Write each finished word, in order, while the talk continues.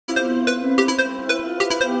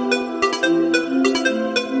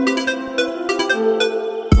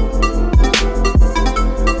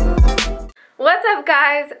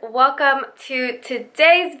guys, welcome to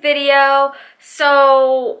today's video.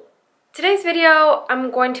 So today's video I'm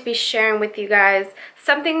going to be sharing with you guys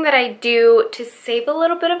something that I do to save a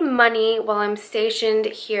little bit of money while I'm stationed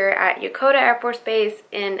here at Yokota Air Force Base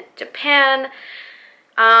in Japan.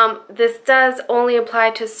 This does only apply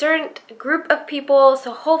to a certain group of people,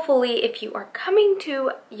 so hopefully if you are coming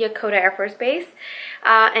to Yokota Air Force Base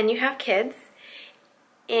and you have kids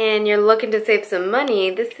and you're looking to save some money,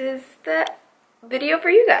 this is the video for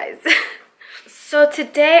you guys. So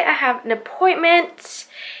today I have an appointment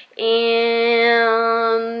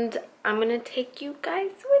and I'm gonna take you guys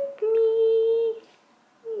with me.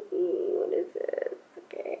 What is this?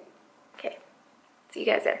 Okay, see you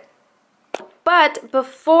guys there. But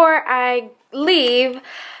before I leave,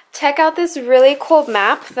 check out this really cool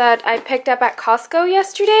map that I picked up at Costco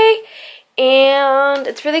yesterday. And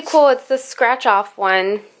it's really cool. It's the scratch off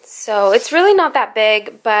one. So it's really not that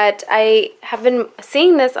big, but I have been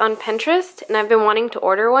seeing this on Pinterest and I've been wanting to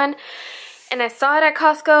order one. And I saw it at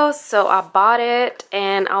Costco, so I bought it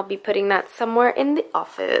and I'll be putting that somewhere in the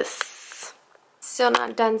office. Still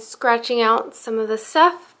not done scratching out some of the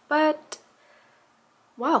stuff, but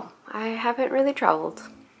wow, I haven't really traveled.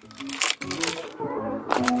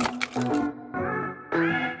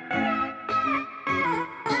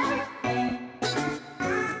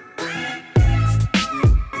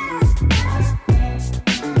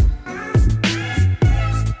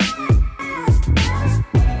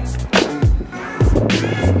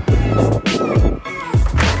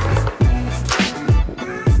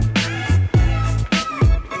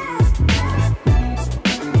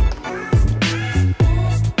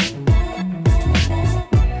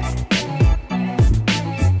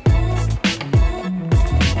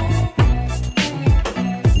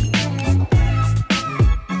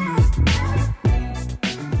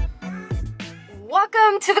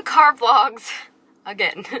 Welcome to the car vlogs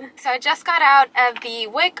again. So I just got out of the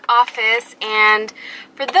WIC office, and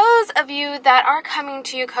for those of you that are coming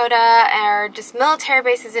to Yokota or just military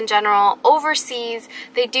bases in general overseas,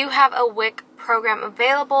 they do have a WIC program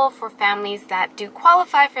available for families that do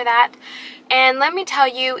qualify for that. And let me tell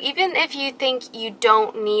you, even if you think you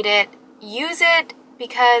don't need it, use it,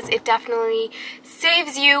 because it definitely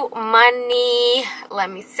saves you money. Let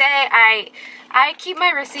me say, I keep my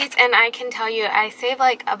receipts and I can tell you I save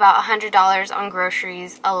like about $100 on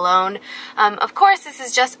groceries alone. Of course, this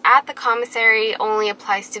is just at the commissary, only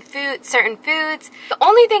applies to certain foods. The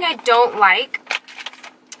only thing I don't like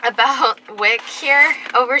about WIC here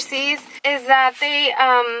overseas is that they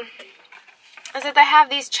have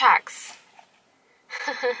these checks.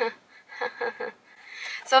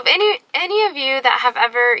 So if any of you that have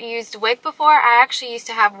ever used WIC before, I actually used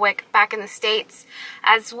to have WIC back in the States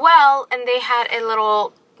as well, and they had a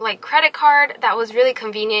little like credit card that was really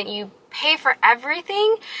convenient. You pay for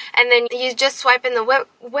everything and then you just swipe in the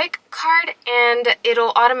WIC card and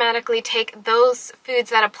it'll automatically take those foods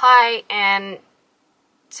that apply and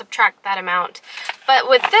subtract that amount. But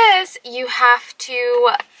with this, you have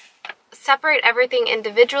to separate everything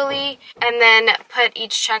individually and then put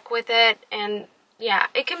each check with it, and yeah,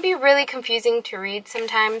 it can be really confusing to read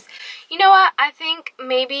sometimes. You know what? I think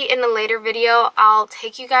maybe in a later video I'll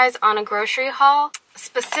take you guys on a grocery haul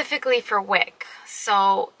specifically for WIC.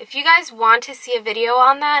 So if you guys want to see a video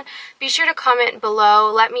on that, be sure to comment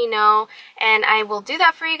below, let me know, and I will do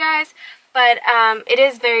that for you guys. But it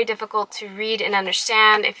is very difficult to read and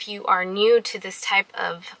understand if you are new to this type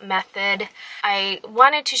of method. I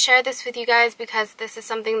wanted to share this with you guys because this is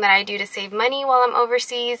something that I do to save money while I'm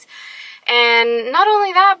overseas. And not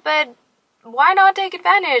only that, but why not take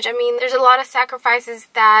advantage? I mean, there's a lot of sacrifices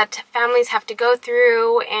that families have to go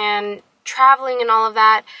through, and traveling and all of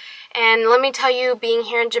that. And let me tell you, being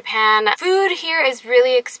here in Japan, food here is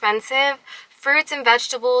really expensive. Fruits and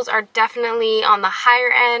vegetables are definitely on the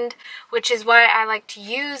higher end, which is why I like to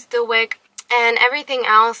use the WIC. And everything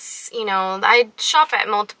else, you know, I shop at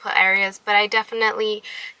multiple areas, but I definitely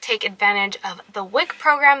take advantage of the WIC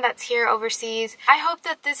program that's here overseas. I hope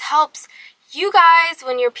that this helps you guys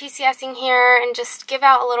when you're PCSing here and just give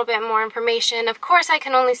out a little bit more information. Of course, I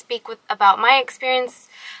can only speak about my experience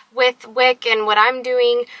with WIC and what I'm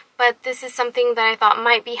doing, but this is something that I thought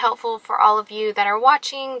might be helpful for all of you that are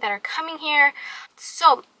watching, that are coming here.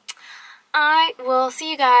 So I will see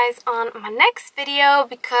you guys on my next video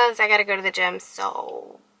because I gotta go to the gym,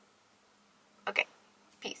 so okay,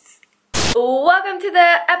 peace. Welcome to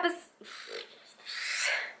the episode.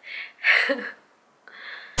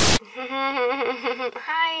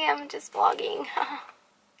 Hi, I'm just vlogging.